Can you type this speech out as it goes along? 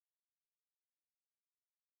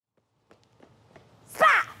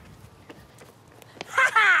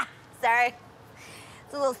sorry.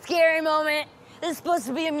 It's a little scary moment. This is supposed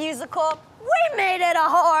to be a musical. We made it a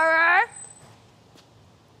horror.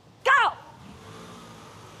 Go!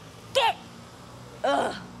 Get!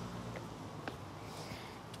 Ugh.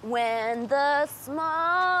 When the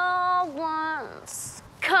small ones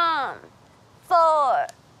come for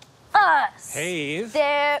us. Hey, Eve.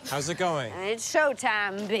 How's it going? It's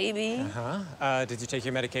showtime, baby. Uh-huh. Did you take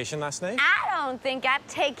your medication last night? I don't think I've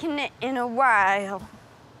taken it in a while.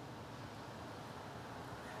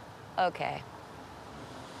 Okay.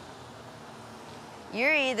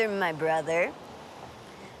 You're either my brother,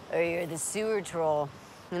 or you're the sewer troll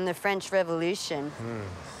in the French Revolution.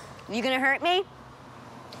 You gonna hurt me?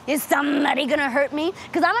 Is somebody gonna hurt me?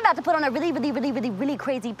 Because I'm about to put on a really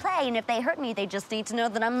crazy play, and if they hurt me, they just need to know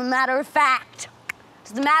that I'm the matter of fact.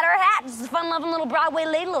 Just a matter of fact, just a fun-loving little Broadway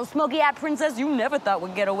lady, little smoky-eyed princess you never thought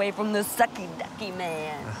would get away from this sucky-ducky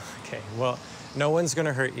man. Okay, well, no one's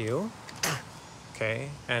gonna hurt you. Okay,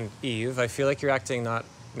 and Eve, I feel like you're acting not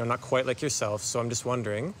quite like yourself, so I'm just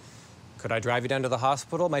wondering, could I drive you down to the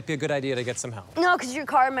hospital? Might be a good idea to get some help. No, because your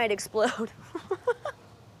car might explode.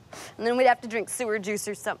 And then we'd have to drink sewer juice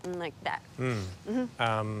or something like that.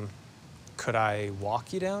 Could I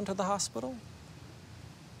walk you down to the hospital?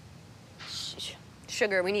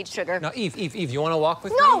 Sugar, we need sugar. No, Eve, you want to walk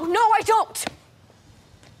with me? No, I don't!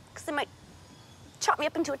 Because they might chop me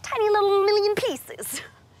up into a tiny little million pieces.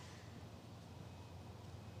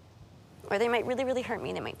 Or they might really hurt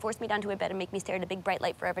me. They might force me down to a bed and make me stare at a big bright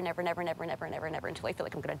light forever, never until I feel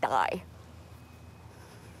like I'm gonna die.